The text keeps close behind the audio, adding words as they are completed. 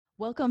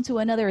Welcome to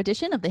another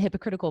edition of the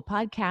Hypocritical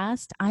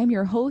Podcast. I'm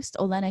your host,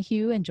 Olena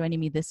Hugh, and joining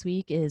me this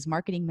week is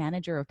Marketing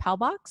Manager of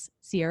Palbox,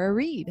 Sierra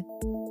Reed.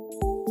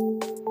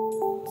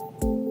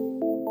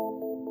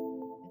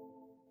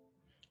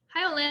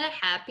 Hi, Olena.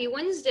 Happy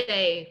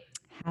Wednesday.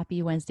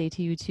 Happy Wednesday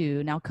to you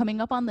too. Now, coming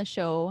up on the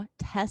show,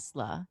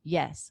 Tesla.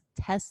 Yes,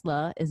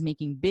 Tesla is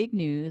making big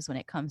news when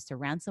it comes to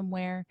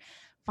ransomware.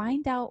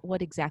 Find out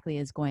what exactly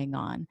is going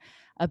on.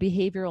 A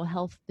behavioral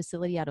health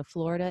facility out of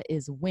Florida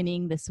is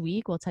winning this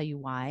week. We'll tell you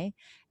why.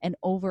 And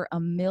over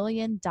 $1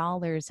 million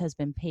has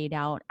been paid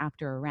out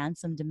after a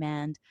ransom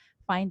demand.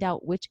 Find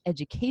out which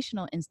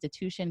educational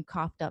institution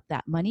coughed up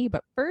that money.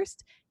 But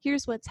first,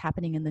 here's what's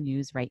happening in the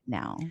news right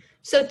now.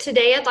 So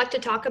today I'd like to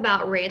talk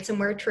about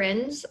ransomware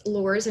trends,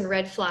 lures, and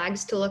red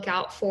flags to look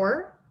out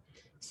for.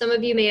 Some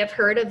of you may have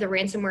heard of the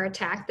ransomware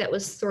attack that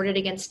was thwarted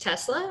against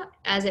Tesla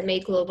as it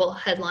made global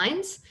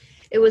headlines.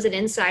 It was an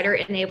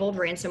insider-enabled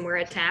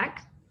ransomware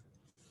attack.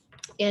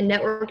 And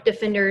network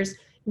defenders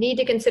need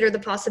to consider the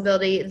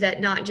possibility that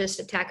not just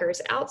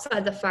attackers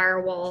outside the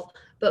firewall,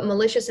 but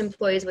malicious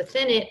employees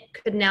within it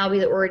could now be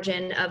the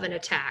origin of an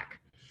attack.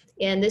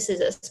 And this is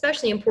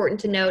especially important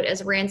to note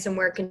as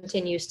ransomware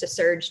continues to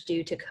surge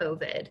due to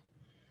COVID.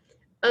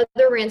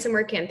 Other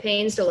ransomware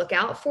campaigns to look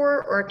out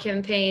for are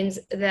campaigns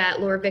that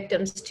lure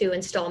victims to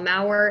install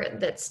malware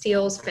that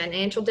steals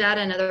financial data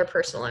and other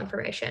personal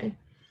information.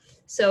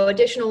 So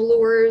additional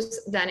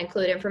lures that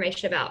include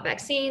information about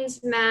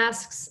vaccines,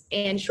 masks,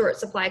 and short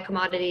supply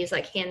commodities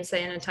like hand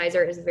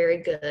sanitizer is a very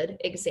good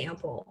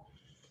example.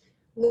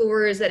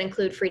 Lures that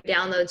include free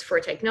downloads for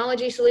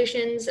technology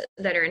solutions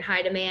that are in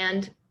high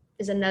demand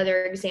is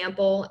another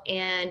example.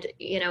 And,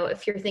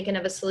 if you're thinking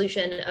of a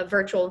solution, a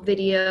virtual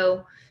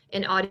video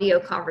and audio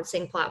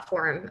conferencing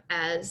platform,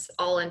 as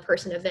all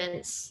in-person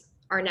events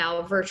are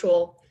now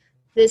virtual,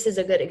 this is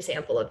a good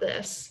example of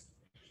this.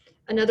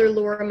 Another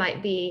lure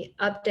might be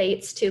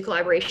updates to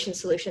collaboration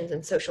solutions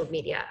and social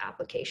media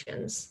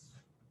applications.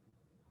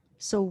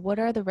 So what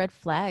are the red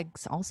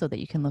flags also that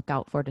you can look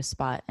out for to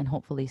spot and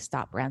hopefully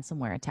stop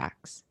ransomware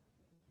attacks?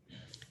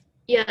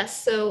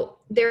 Yes, so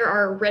there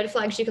are red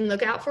flags you can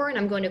look out for, and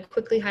I'm going to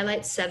quickly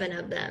highlight 7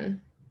 of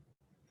them.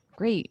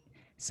 Great.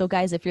 So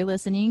guys, if you're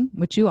listening,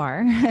 which you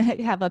are,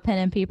 have a pen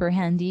and paper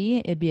handy.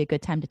 It'd be a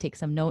good time to take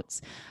some notes,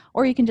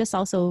 or you can just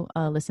also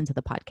listen to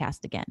the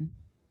podcast again.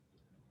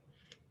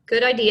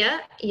 Good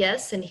idea.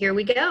 Yes, and here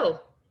we go.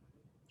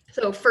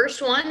 So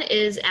first one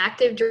is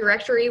Active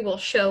Directory will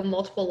show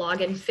multiple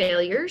login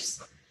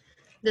failures.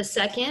 The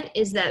second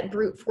is that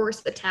brute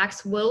force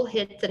attacks will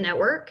hit the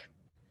network.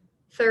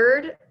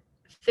 Third,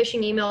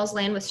 phishing emails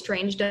land with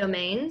strange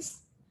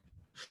domains.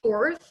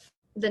 Fourth,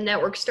 the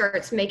network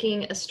starts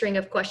making a string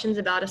of questions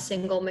about a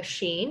single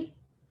machine.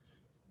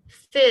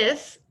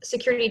 Fifth,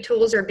 security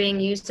tools are being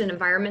used in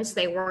environments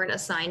they weren't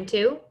assigned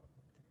to.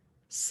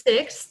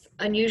 Sixth,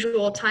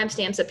 unusual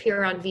timestamps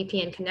appear on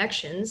VPN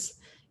connections.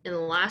 And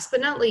last but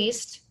not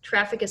least,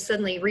 traffic is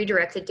suddenly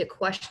redirected to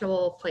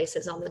questionable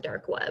places on the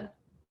dark web.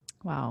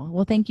 Wow.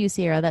 Well, thank you,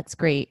 Sierra. That's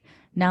great.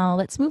 Now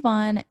let's move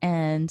on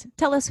and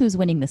tell us who's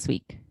winning this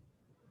week.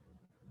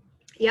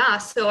 Yeah,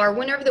 so our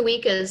winner of the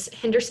week is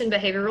Henderson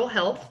Behavioral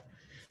Health.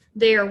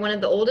 They are one of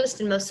the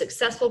oldest and most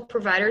successful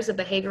providers of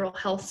behavioral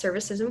health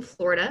services in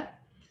Florida.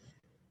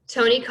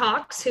 Tony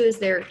Cox, who is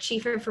their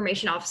Chief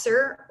Information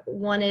Officer,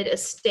 wanted a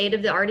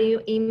state-of-the-art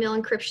email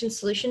encryption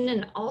solution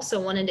and also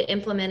wanted to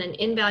implement an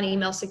inbound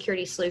email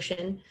security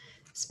solution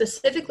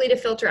specifically to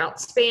filter out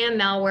spam,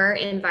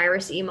 malware, and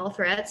virus email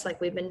threats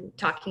like we've been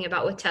talking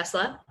about with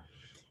Tesla.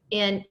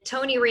 And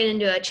Tony ran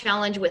into a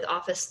challenge with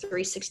Office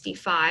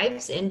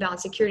 365's inbound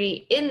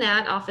security in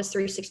that Office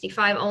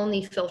 365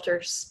 only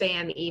filters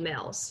spam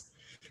emails.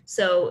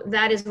 So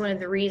that is one of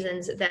the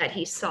reasons that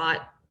he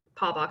sought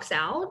Palbox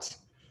out.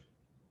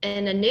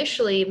 And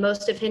initially,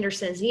 most of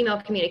Henderson's email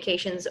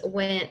communications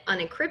went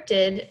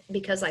unencrypted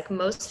because, like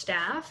most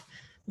staff,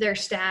 their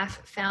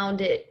staff found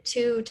it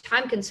too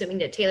time-consuming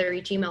to tailor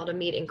each email to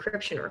meet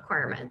encryption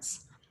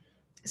requirements.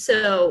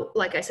 So,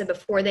 like I said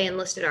before, they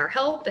enlisted our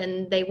help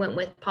and they went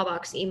with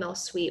Palbox Email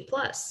Suite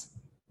Plus.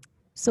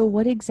 So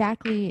what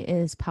exactly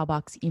is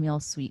Palbox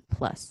Email Suite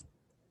Plus?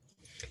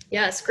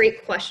 Yes,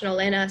 great question,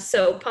 Elena.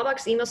 So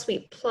Palbox Email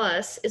Suite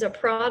Plus is a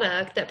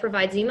product that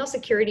provides email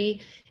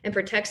security and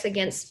protects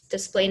against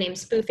display name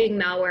spoofing,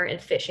 malware,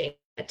 and phishing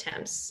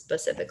attempts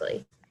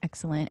specifically.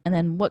 Excellent. And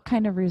then what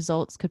kind of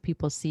results could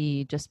people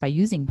see just by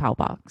using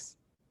Palbox?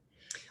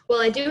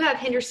 Well, I do have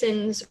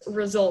Henderson's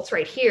results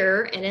right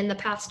here. And in the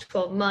past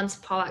 12 months,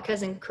 Palbox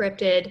has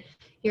encrypted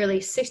nearly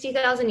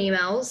 60,000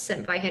 emails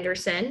sent by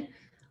Henderson.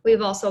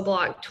 We've also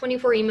blocked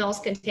 24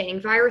 emails containing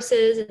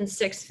viruses and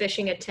 6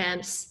 phishing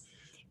attempts,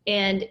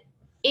 and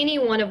any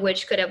one of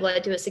which could have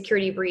led to a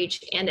security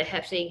breach and a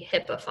hefty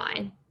HIPAA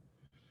fine.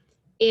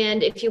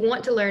 And if you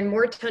want to learn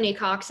more, Tony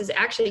Cox is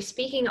actually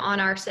speaking on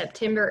our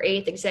September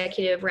 8th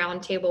Executive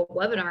Roundtable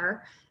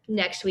webinar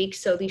next week,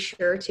 so be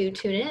sure to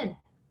tune in.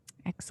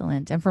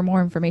 Excellent. And for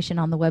more information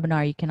on the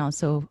webinar, you can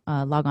also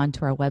log on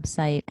to our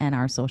website and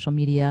our social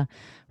media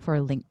for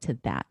a link to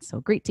that.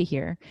 So great to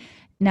hear.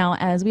 Now,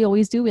 as we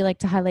always do, we like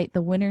to highlight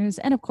the winners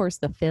and, of course,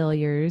 the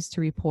failures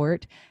to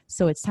report.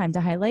 So it's time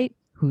to highlight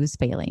who's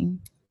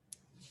failing.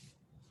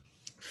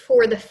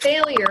 For the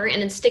failure,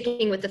 and in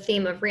sticking with the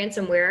theme of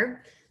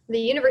ransomware, the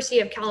University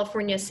of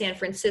California, San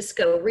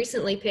Francisco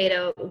recently paid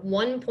a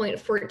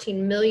 1.14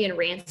 million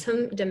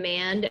ransom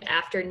demand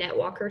after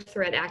NetWalker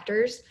threat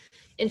actors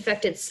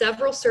infected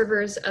several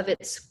servers of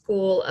its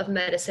School of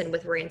Medicine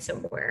with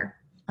ransomware.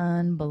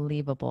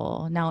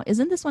 Unbelievable. Now,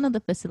 isn't this one of the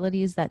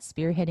facilities that's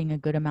spearheading a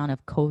good amount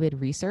of COVID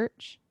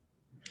research?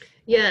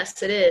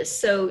 Yes, it is.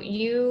 So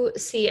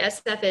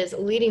UCSF is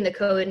leading the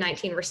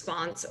COVID-19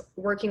 response,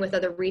 working with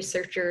other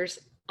researchers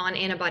on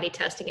antibody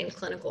testing and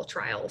clinical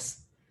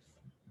trials.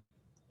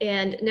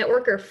 And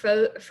Networker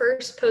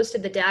first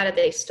posted the data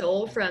they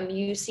stole from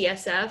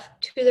UCSF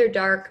to their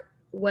dark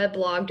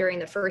weblog during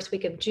the first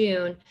week of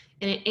June,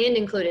 and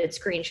included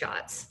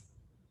screenshots.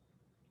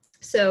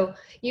 So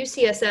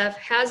UCSF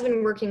has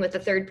been working with a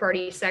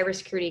third-party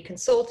cybersecurity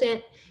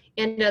consultant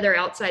and other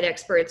outside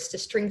experts to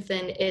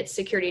strengthen its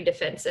security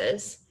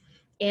defenses.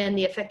 And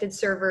the affected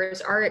servers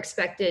are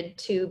expected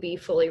to be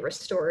fully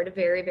restored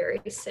very,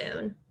 very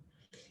soon.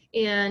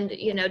 And,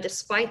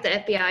 despite the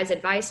FBI's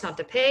advice not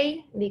to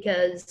pay,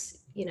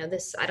 because,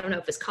 this, I don't know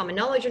if it's common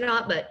knowledge or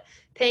not, but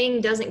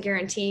paying doesn't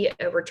guarantee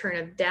a return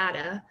of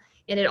data,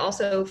 and it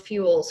also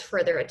fuels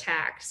further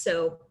attacks.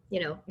 So,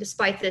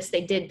 despite this,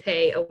 they did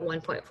pay a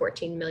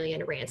 1.14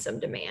 million ransom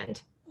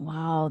demand.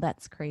 Wow,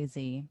 that's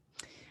crazy.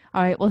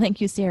 All right. Well,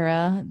 thank you,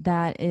 Sarah.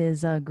 That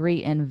is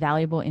great and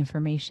valuable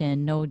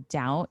information, no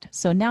doubt.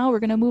 So now we're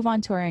going to move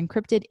on to our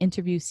encrypted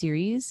interview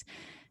series.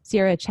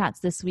 Sierra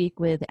chats this week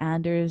with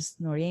Anders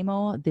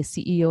Noremo, the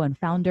CEO and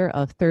founder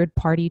of Third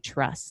Party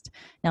Trust.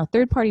 Now,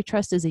 Third Party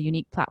Trust is a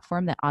unique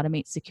platform that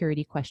automates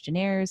security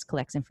questionnaires,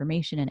 collects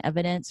information and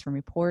evidence from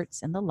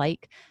reports and the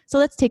like. So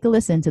let's take a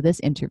listen to this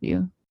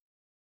interview.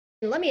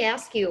 Let me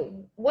ask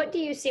you, what do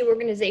you see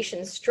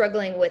organizations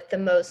struggling with the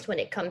most when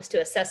it comes to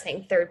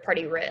assessing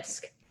third-party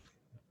risk?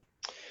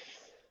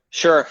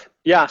 Sure.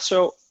 Yeah.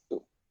 So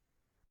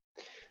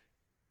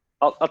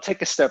I'll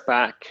take a step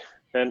back.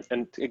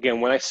 And again,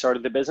 when I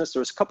started the business,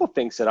 there was a couple of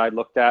things that I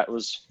looked at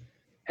was,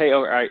 hey,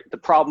 all right, the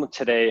problem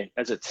today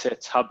as it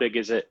sits, how big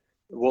is it?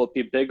 Will it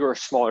be bigger or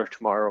smaller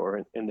tomorrow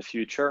or in the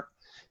future?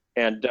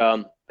 And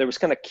there was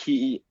kind of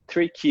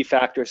three key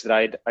factors that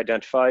I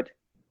identified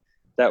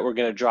that were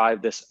going to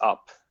drive this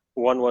up.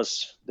 One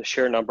was the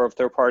sheer number of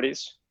third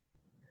parties.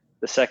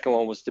 The second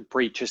one was the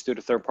breaches due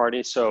to third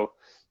parties. So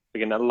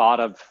again, a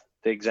lot of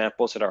the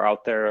examples that are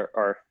out there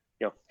are,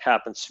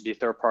 happens to be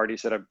third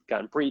parties that have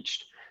gotten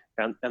breached.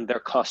 And their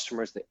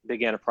customers, the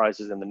big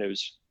enterprises in the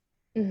news.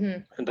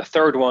 Mm-hmm. And the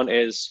third one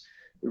is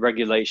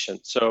regulation.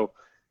 So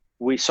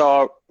we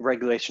saw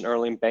regulation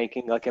early in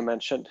banking, like I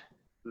mentioned.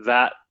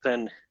 That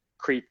then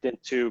crept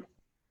into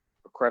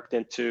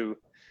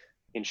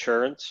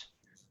insurance.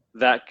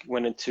 That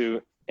went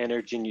into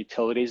energy and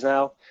utilities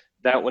now.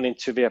 That went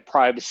into via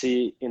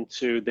privacy,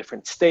 into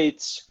different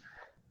states,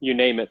 you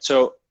name it.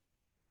 So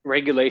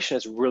regulation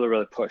is really,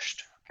 really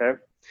pushed, okay?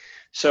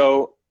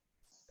 So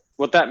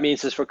what that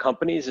means is for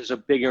companies, there's a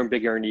bigger and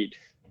bigger need.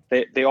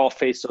 They all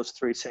face those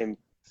three same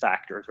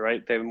factors,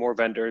 right? They have more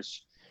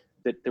vendors,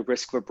 the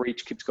risk of a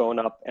breach keeps going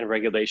up, and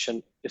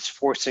regulation is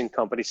forcing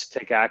companies to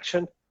take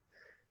action.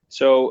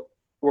 So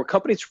where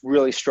companies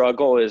really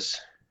struggle is,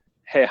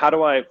 hey, how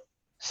do I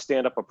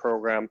stand up a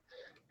program?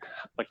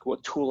 Like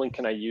what tooling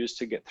can I use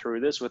to get through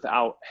this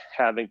without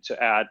having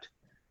to add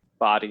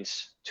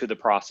bodies to the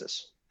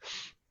process,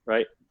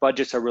 right?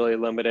 Budgets are really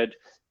limited.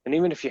 And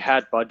even if you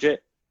had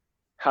budget,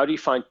 how do you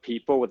find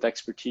people with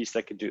expertise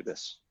that could do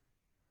this,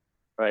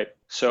 right?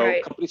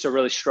 So companies are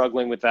really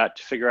struggling with that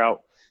to figure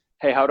out,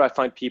 hey, how do I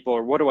find people,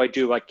 or what do I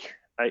do? Like,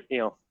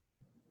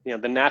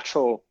 the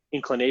natural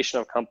inclination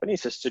of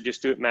companies is to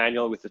just do it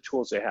manually with the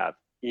tools they have,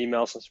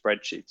 emails and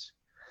spreadsheets.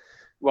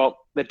 Well,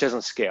 that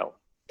doesn't scale.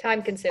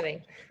 Time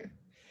consuming.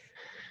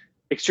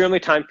 Extremely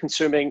time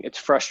consuming. It's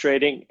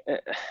frustrating.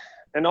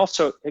 And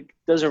also it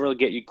doesn't really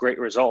get you great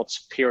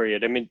results,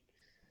 period. I mean,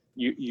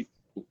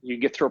 you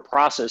get through a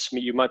process,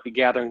 you might be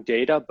gathering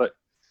data, but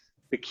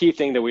the key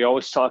thing that we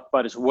always talk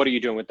about is what are you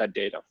doing with that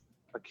data?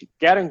 Like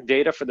gathering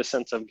data for the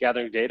sense of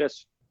gathering data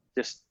is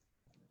just,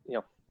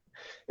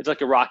 it's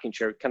like a rocking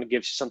chair. It kind of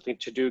gives you something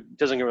to do. It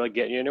doesn't really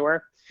get you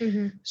anywhere.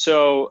 Mm-hmm.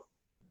 So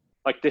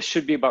like this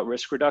should be about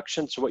risk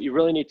reduction. So what you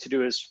really need to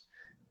do is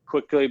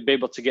quickly be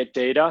able to get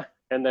data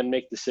and then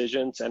make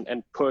decisions and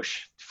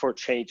push for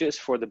changes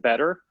for the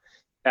better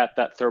at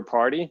that third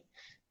party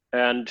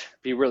and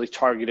be really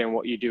targeted in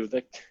what you do.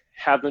 Like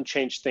have them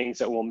change things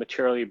that will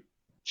materially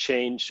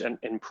change and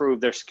improve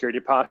their security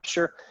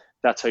posture.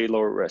 That's how you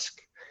lower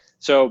risk.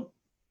 So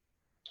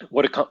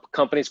what do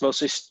companies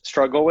mostly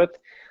struggle with?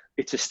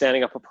 It's just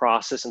standing up a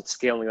process and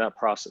scaling that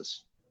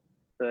process.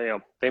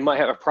 They might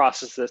have a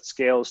process that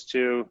scales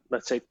to,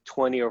 let's say,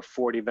 20 or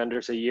 40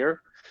 vendors a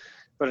year,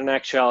 but in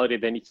actuality,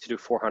 they need to do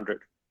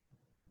 400.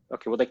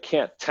 Okay, well, they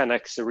can't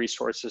 10x the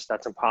resources.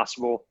 That's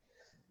impossible.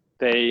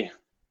 They,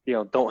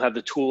 don't have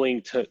the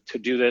tooling to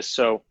do this.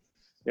 So,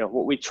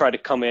 what we try to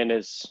come in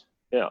is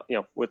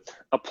with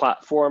a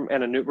platform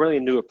and a really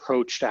new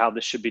approach to how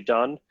this should be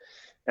done,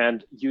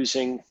 and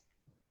using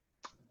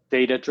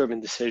data-driven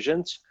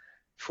decisions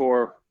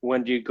for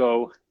when do you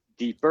go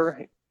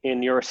deeper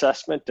in your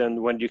assessment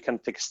and when do you kind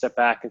of take a step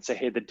back and say,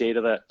 hey, the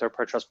data that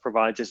third-party trust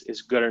provides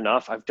is good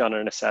enough. I've done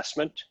an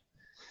assessment.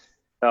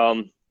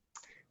 The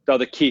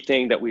other key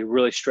thing that we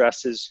really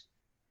stress is,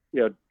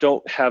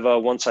 don't have a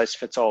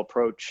one-size-fits-all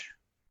approach,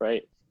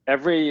 right?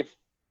 Every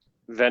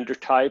vendor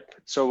type,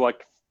 so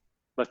like,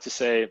 let's just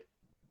say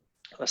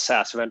a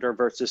SaaS vendor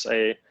versus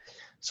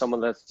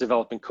someone that's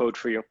developing code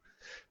for you,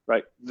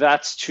 right?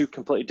 That's two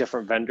completely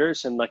different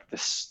vendors, and like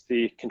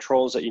the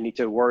controls that you need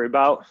to worry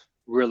about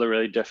really,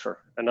 really differ.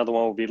 Another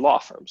one would be law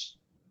firms.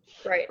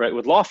 Right.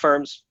 With law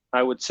firms,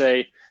 I would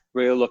say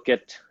really look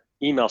at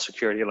email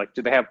security. Like,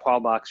 do they have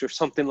Qualbox or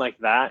something like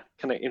that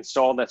kind of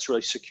installed that's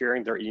really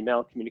securing their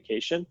email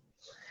communication?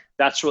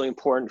 That's really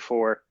important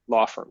for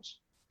law firms.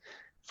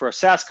 For a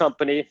SaaS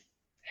company,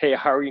 hey,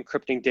 how are you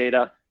encrypting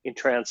data in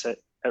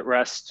transit, at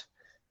rest?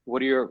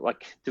 What are your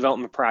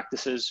development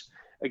practices?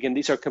 Again,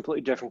 these are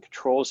completely different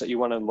controls that you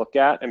want to look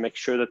at and make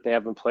sure that they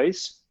have in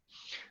place.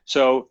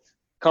 So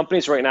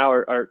companies right now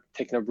are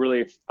taking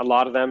a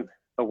lot of them,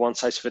 a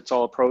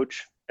one-size-fits-all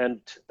approach.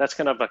 And that's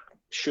kind of like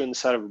shooting the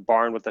side of a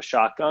barn with a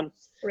shotgun.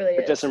 Really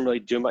it doesn't really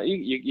do much.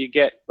 You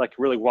get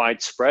really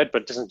widespread,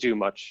 but it doesn't do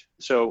much.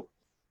 So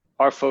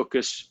our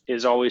focus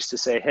is always to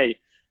say, hey,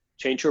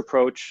 change your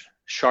approach,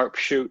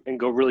 sharpshoot, and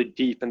go really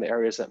deep in the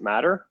areas that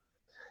matter.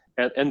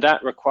 And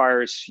that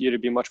requires you to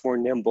be much more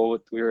nimble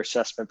with your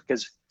assessment,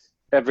 because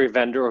every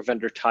vendor or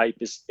vendor type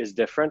is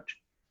different.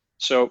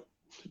 So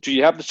do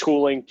you have the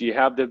tooling? Do you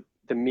have the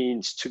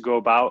means to go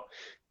about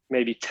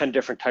maybe 10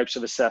 different types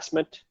of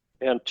assessment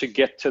and to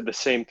get to the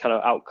same kind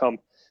of outcome,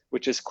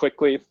 which is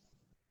quickly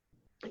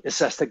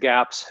assess the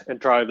gaps and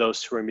drive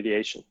those to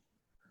remediation?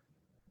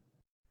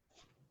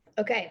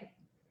 Okay.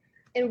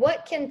 And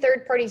what can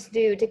third parties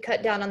do to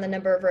cut down on the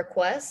number of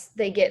requests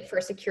they get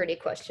for security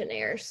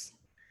questionnaires?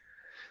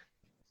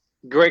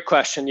 Great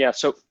question. Yeah.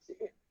 So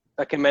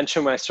like I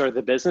mentioned, when I started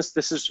the business,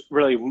 this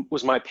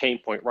was my pain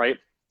point, right?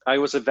 I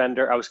was a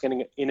vendor. I was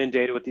getting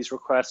inundated with these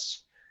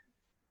requests.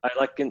 I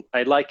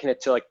liken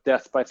it to like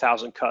death by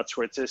 1,000 cuts,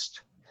 where it's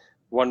just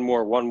one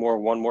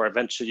more.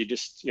 Eventually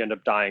you end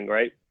up dying,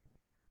 right?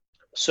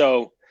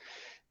 So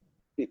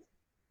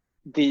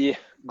the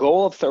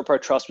goal of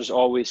third-party trust was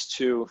always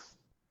to,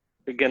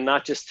 again,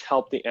 not just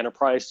help the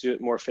enterprise do it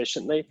more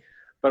efficiently,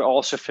 but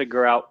also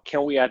figure out,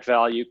 can we add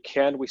value?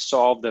 Can we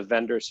solve the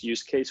vendor's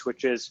use case,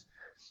 which is,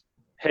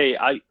 hey,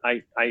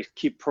 I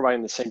keep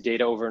providing the same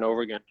data over and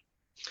over again.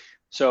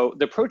 So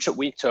the approach that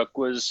we took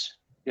was,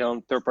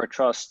 third-party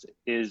trust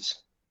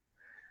is,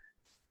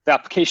 the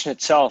application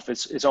itself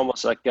is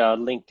almost like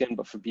LinkedIn,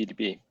 but for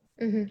B2B.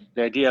 Mm-hmm.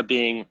 The idea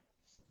being,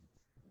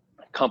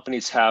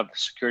 companies have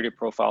security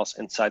profiles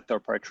inside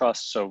third-party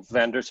trust. So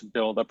vendors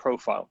build a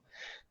profile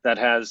that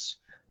has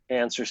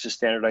answers to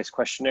standardized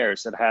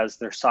questionnaires, that has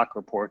their SOC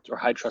reports or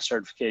high trust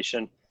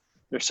certification,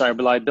 their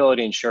cyber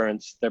liability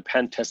insurance, their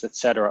pen test, et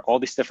cetera. All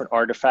these different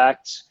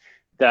artifacts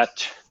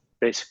that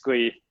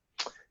basically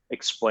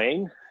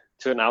explain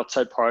to an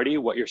outside party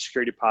what your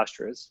security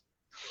posture is.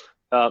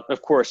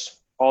 Of course,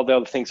 all the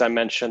other things I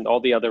mentioned, all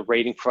the other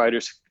rating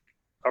providers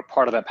are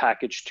part of that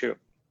package too.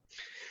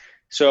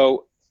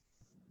 So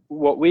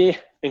what we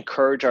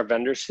encourage our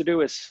vendors to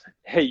do is,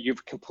 hey,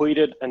 you've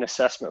completed an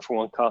assessment for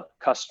one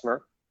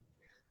customer.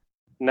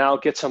 Now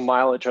get some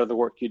mileage out of the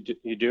work you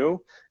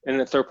do.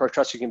 And in third-party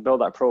trust, you can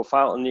build that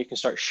profile and you can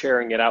start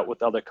sharing it out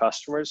with other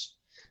customers,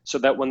 so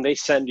that when they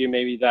send you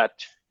maybe that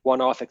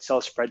one-off Excel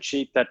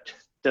spreadsheet that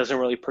doesn't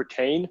really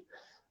pertain,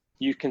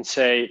 you can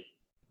say,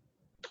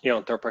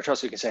 third-party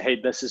trust, you can say, hey,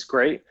 this is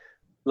great.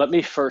 Let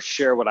me first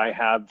share what I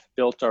have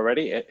built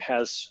already. It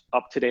has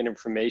up-to-date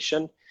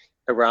information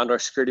around our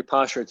security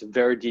posture. It's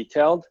very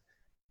detailed.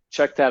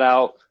 Check that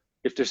out.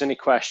 If there's any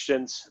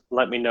questions,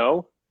 let me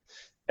know.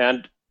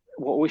 And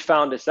what we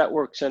found is that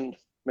works in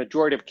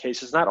majority of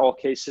cases, not all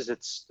cases.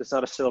 It's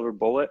not a silver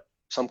bullet.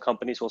 Some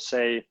companies will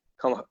say,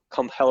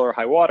 come hell or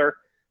high water,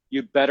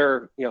 you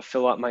better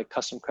fill out my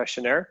custom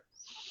questionnaire.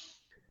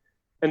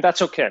 And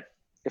that's okay.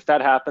 If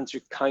that happens,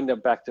 you're kind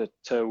of back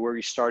to where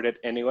you started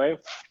anyway.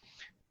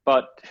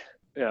 But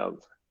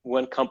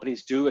when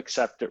companies do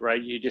accept it,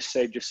 right, you just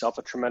saved yourself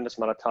a tremendous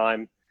amount of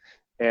time.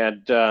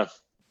 And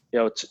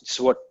it's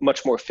a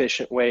much more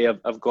efficient way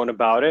of going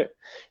about it.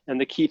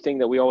 And the key thing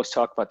that we always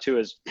talk about too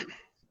is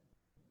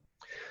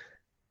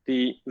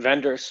the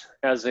vendors,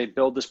 as they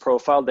build this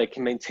profile, they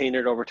can maintain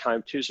it over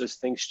time too. So as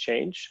things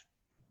change,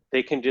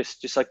 they can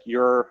just like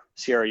your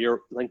Sierra,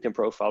 your LinkedIn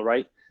profile,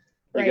 right?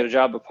 You get a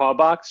job at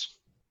Qualbox,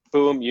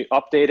 boom, you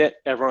update it,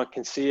 everyone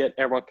can see it,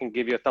 everyone can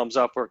give you a thumbs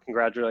up or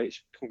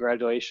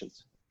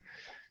congratulations.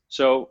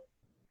 So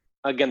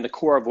again, the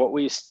core of what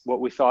we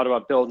thought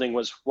about building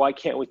was, why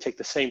can't we take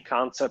the same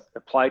concept,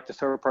 apply it to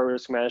third-party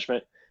risk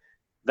management?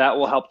 That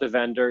will help the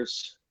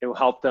vendors. It will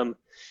help them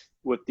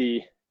with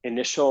the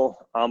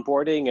initial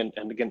onboarding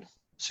and again,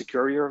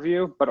 security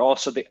review, but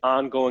also the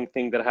ongoing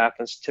thing that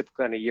happens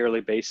typically on a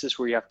yearly basis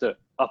where you have to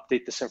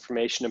update this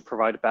information and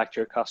provide it back to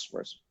your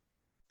customers.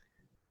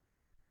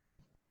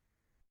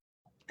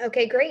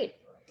 Okay, great.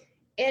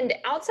 And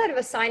outside of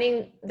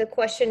assigning the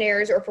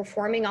questionnaires or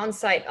performing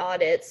on-site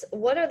audits,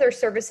 what other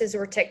services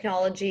or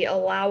technology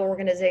allow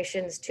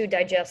organizations to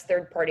digest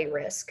third-party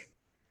risk?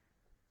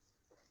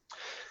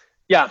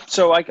 Yeah,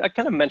 so I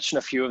kind of mentioned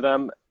a few of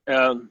them.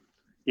 So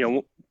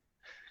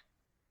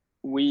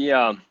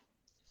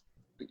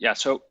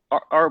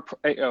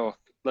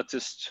let's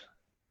just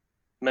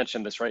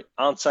mention this, right?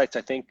 On-sites,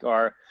 I think,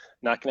 are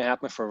not going to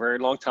happen for a very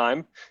long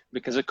time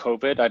because of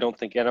COVID. I don't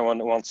think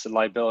anyone wants the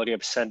liability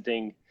of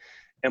sending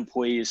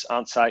employees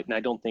on site, and I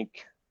don't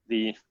think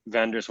the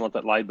vendors want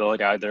that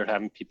liability either,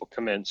 having people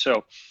come in.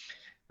 So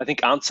I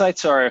think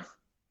on-sites are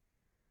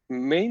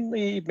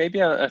mainly maybe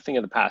a thing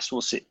of the past.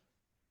 We'll see.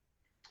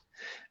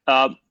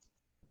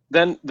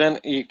 Then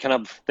you're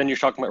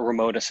talking about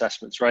remote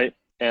assessments, right?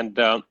 And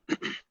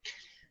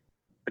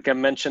like I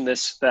mentioned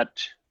this,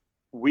 that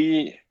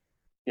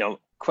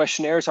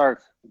questionnaires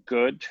are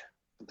good,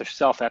 but they're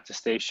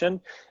self-attestation,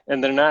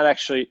 and they're not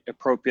actually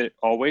appropriate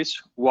always.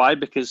 Why?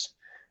 Because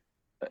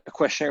a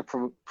questionnaire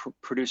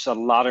produces a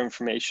lot of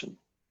information.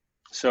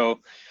 So,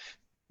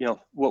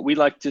 what we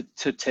like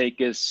to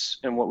take is,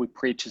 and what we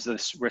preach is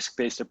this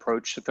risk-based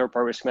approach to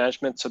third-party risk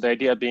management. So the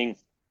idea being,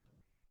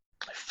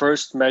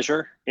 first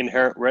measure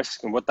inherent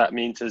risk, and what that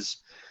means is,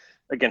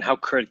 again, how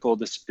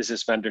critical is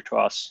this vendor to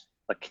us?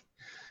 Like,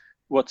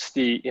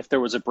 if there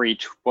was a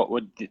breach, what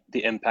would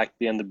the impact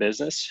be on the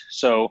business?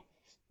 So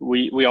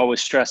we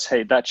always stress,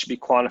 hey, that should be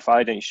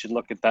quantified, and you should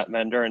look at that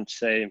vendor and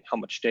say, how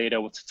much data,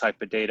 what's the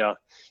type of data?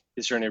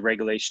 Is there any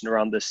regulation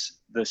around the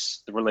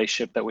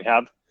relationship that we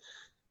have?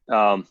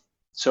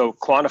 So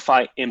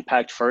quantify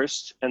impact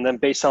first, and then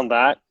based on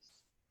that,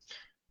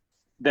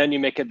 then you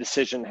make a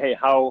decision, hey,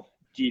 how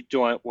deep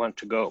do I want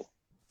to go,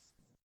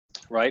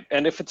 right?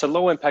 And if it's a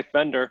low impact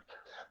vendor,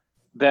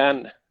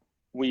 then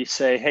we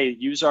say, hey,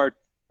 use our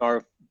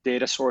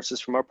data sources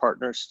from our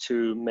partners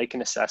to make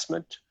an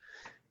assessment.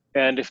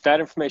 And if that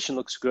information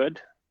looks good,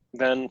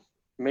 then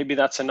maybe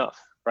that's enough,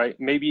 right?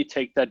 Maybe you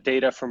take that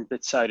data from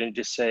BitSight and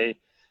just say,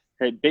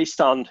 hey, based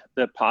on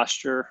the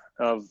posture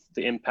of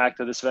the impact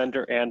of this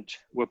vendor and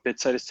what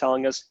BitSight is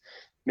telling us,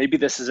 maybe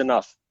this is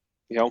enough.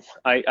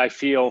 I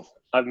feel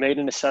I've made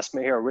an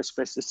assessment here, a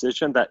risk-based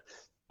decision that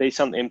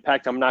based on the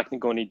impact, I'm not going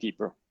to go any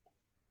deeper.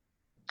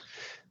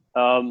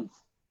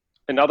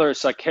 And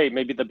others like, hey,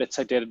 maybe the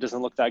BitSight data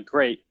doesn't look that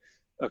great.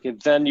 Okay,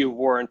 then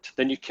you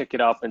kick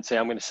it up and say,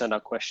 I'm going to send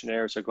out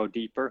questionnaires or go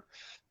deeper.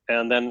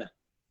 And then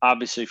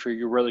obviously for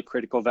your really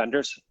critical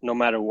vendors, no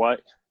matter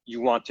what,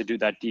 you want to do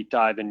that deep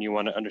dive and you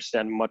want to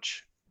understand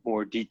much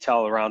more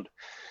detail around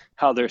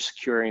how they're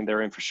securing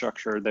their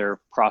infrastructure, their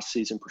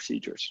processes and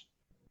procedures.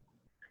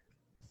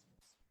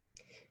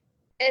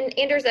 And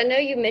Anders, I know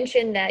you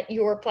mentioned that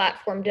your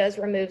platform does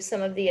remove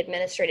some of the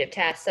administrative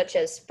tasks, such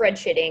as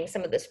spreadsheeting,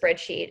 some of the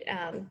spreadsheet.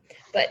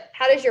 But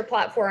how does your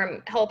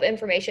platform help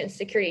information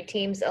security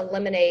teams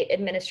eliminate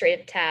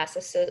administrative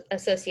tasks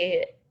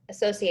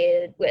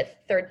associated with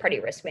third-party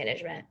risk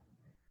management?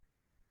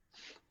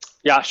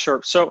 Yeah,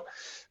 sure. So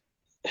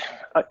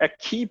a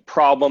key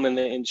problem in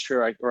the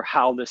industry, or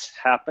how this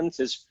happens,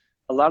 is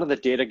a lot of the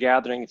data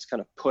gathering is kind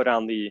of put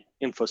on the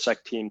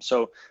InfoSec team.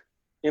 So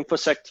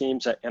InfoSec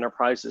teams at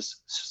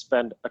enterprises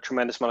spend a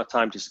tremendous amount of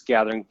time just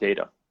gathering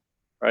data,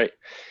 right?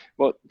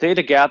 Well,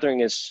 data gathering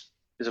is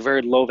a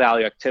very low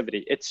value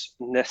activity. It's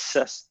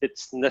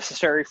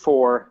necessary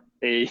for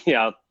a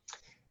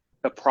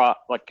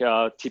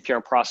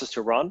TPRM process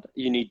to run.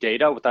 You need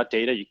data. Without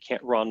data, you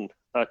can't run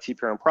a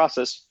TPRM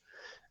process.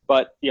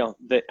 But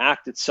the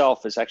act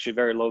itself is actually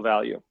very low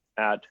value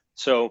add.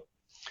 So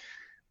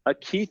a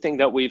key thing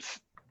that we've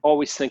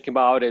always think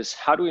about is,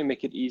 how do we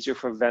make it easier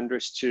for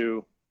vendors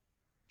to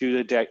do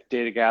the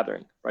data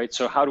gathering, right?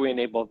 So how do we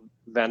enable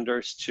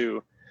vendors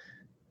to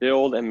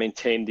build and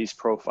maintain these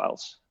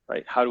profiles,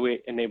 right? How do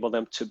we enable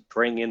them to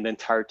bring in the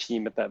entire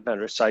team at that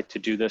vendor site to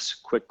do this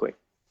quickly?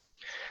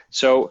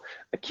 So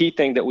a key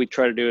thing that we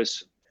try to do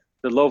is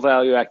the low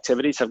value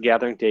activities of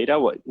gathering data,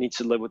 what needs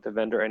to live with the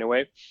vendor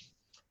anyway.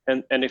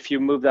 And if you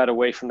move that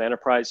away from the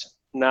enterprise,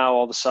 now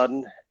all of a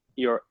sudden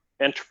your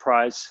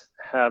enterprise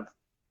have,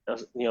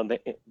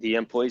 the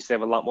employees, they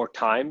have a lot more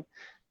time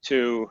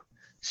to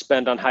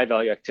spend on high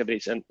value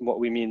activities. And what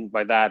we mean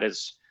by that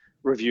is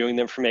reviewing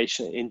the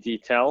information in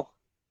detail,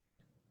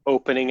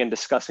 opening and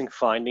discussing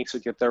findings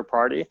with your third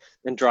party,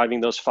 and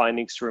driving those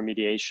findings to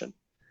remediation,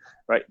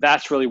 right?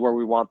 That's really where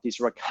we want these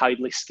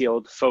highly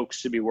skilled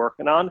folks to be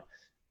working on.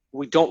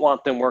 We don't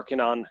want them working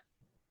on,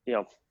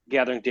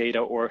 gathering data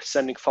or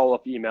sending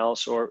follow-up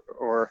emails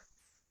or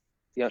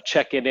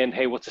checking in,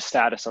 hey, what's the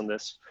status on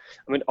this?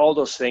 I mean, all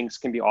those things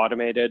can be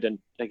automated. And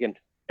again,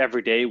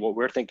 every day, what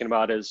we're thinking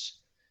about is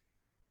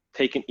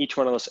taking each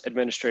one of those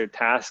administrative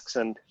tasks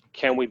and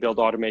can we build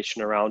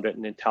automation around it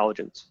and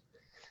intelligence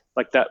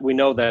like that. We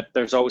know that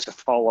there's always a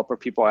follow-up where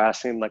people are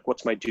asking, like,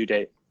 what's my due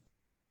date?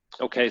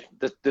 Okay,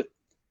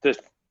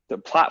 the the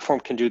platform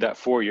can do that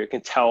for you. It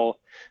can tell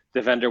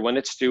the vendor when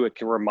it's due. It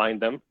can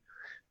remind them,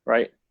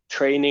 right?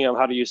 Training on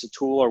how to use the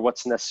tool or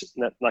what's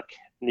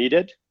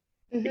needed.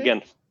 Mm-hmm.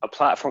 Again, a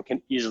platform can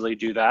easily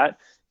do that.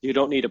 You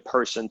don't need a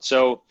person.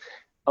 So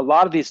a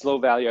lot of these low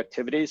value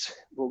activities,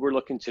 what we're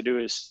looking to do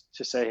is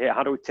to say, hey,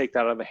 how do we take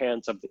that out of the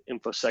hands of the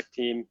InfoSec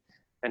team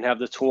and have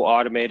the tool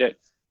automate it,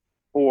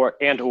 or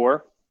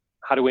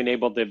how do we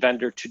enable the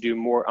vendor to do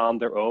more on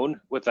their own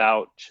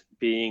without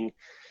being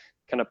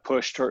kind of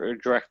pushed or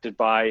directed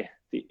by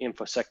the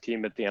InfoSec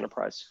team at the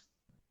enterprise?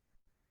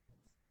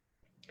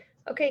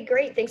 Okay,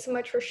 great. Thanks so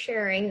much for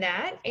sharing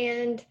that.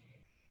 And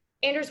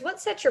Anders,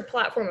 what sets your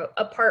platform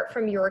apart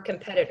from your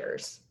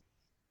competitors?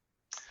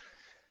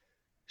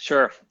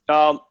 Sure.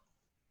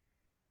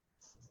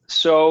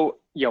 So,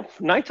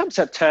 9 times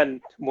out of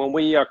 10, when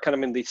we are kind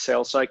of in these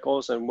sales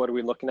cycles and what are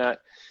we looking at,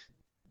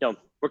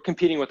 we're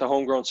competing with a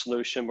homegrown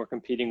solution. We're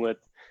competing with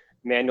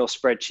manual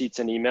spreadsheets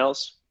and emails.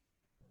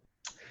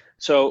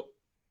 So,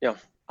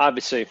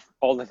 obviously,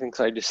 all the things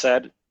I just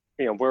said,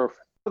 we're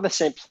the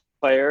same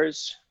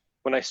players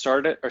when I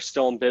started are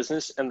still in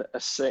business, and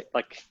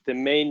the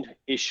main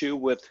issue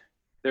with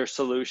their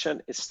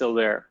solution is still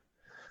there,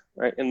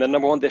 right? And the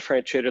number one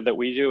differentiator that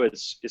we do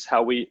is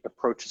how we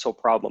approach this whole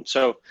problem.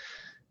 So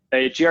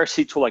a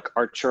GRC tool like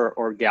Archer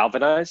or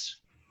Galvanize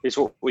is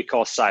what we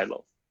call a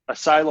silo. A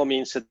silo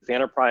means that the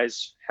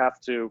enterprise have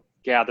to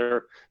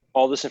gather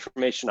all this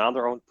information on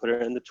their own, put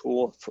it in the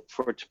tool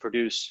for it to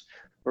produce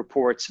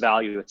reports,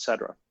 value, et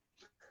cetera.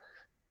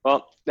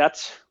 Well,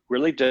 that's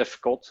really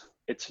difficult.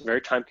 It's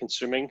very time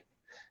consuming,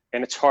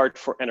 and it's hard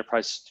for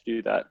enterprises to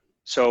do that.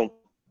 So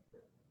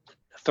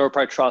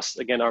third-party trust,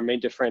 again, our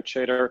main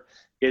differentiator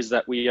is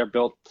that we are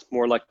built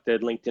more like the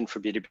LinkedIn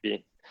for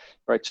B2B,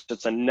 right? So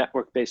it's a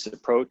network-based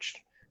approach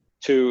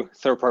to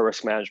third-party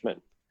risk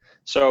management.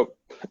 So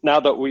now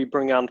that we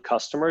bring on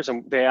customers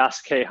and they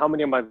ask, hey, how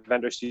many of my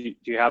vendors do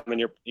you have in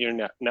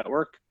your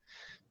network?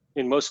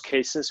 In most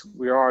cases,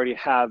 we already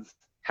have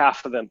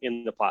half of them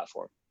in the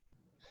platform.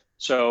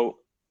 So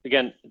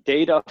again,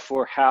 data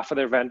for half of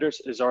their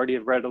vendors is already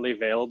readily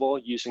available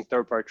using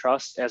third-party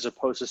trust as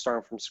opposed to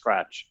starting from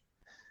scratch.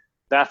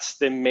 That's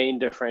the main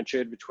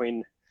differentiator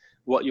between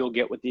what you'll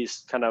get with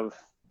these kind of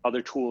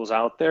other tools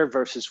out there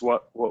versus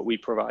what we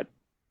provide.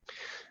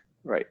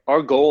 Right.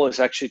 Our goal is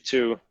actually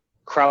to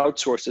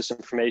crowdsource this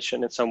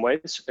information in some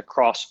ways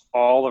across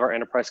all of our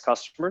enterprise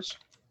customers.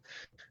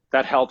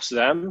 That helps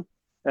them.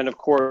 And of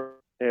course,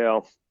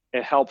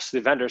 it helps the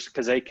vendors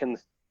because they can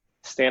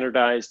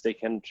standardize, they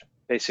can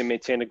basically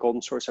maintain a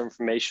golden source of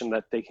information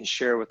that they can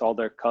share with all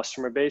their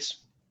customer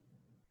base.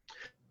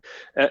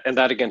 And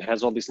that again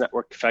has all these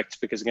network effects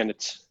because again,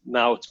 it's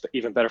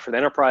even better for the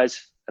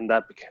enterprise, and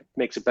that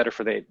makes it better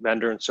for the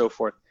vendor and so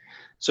forth.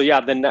 So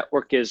yeah, the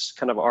network is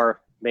kind of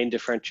our main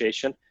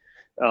differentiation.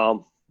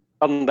 Other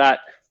than that,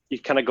 you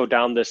kind of go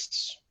down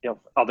this,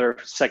 other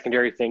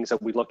secondary things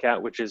that we look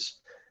at, which is,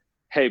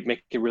 hey,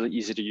 make it really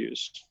easy to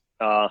use.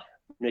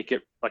 Make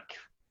it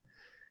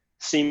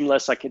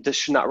seamless. This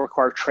should not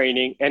require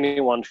training.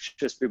 Anyone should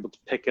just be able to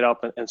pick it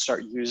up and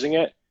start using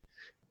it.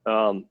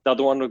 The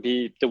other one would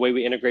be the way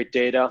we integrate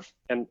data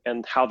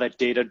and how that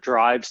data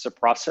drives the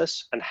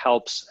process and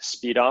helps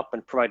speed up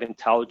and provide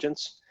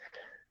intelligence.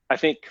 I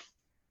think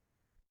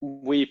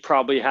we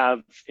probably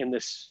have in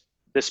this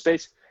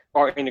space,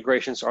 our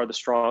integrations are the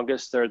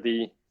strongest. They're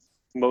the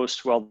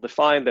most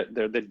well-defined,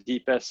 they're the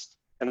deepest,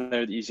 and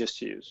they're the easiest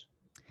to use.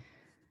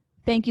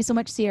 Thank you so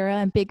much, Sierra,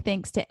 and big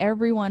thanks to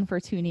everyone for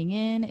tuning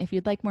in. If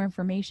you'd like more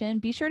information,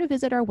 be sure to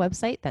visit our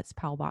website. That's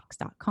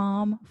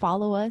palbox.com.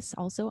 Follow us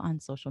also on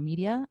social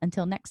media.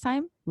 Until next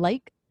time,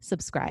 like,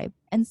 subscribe,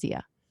 and see ya.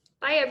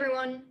 Bye,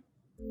 everyone.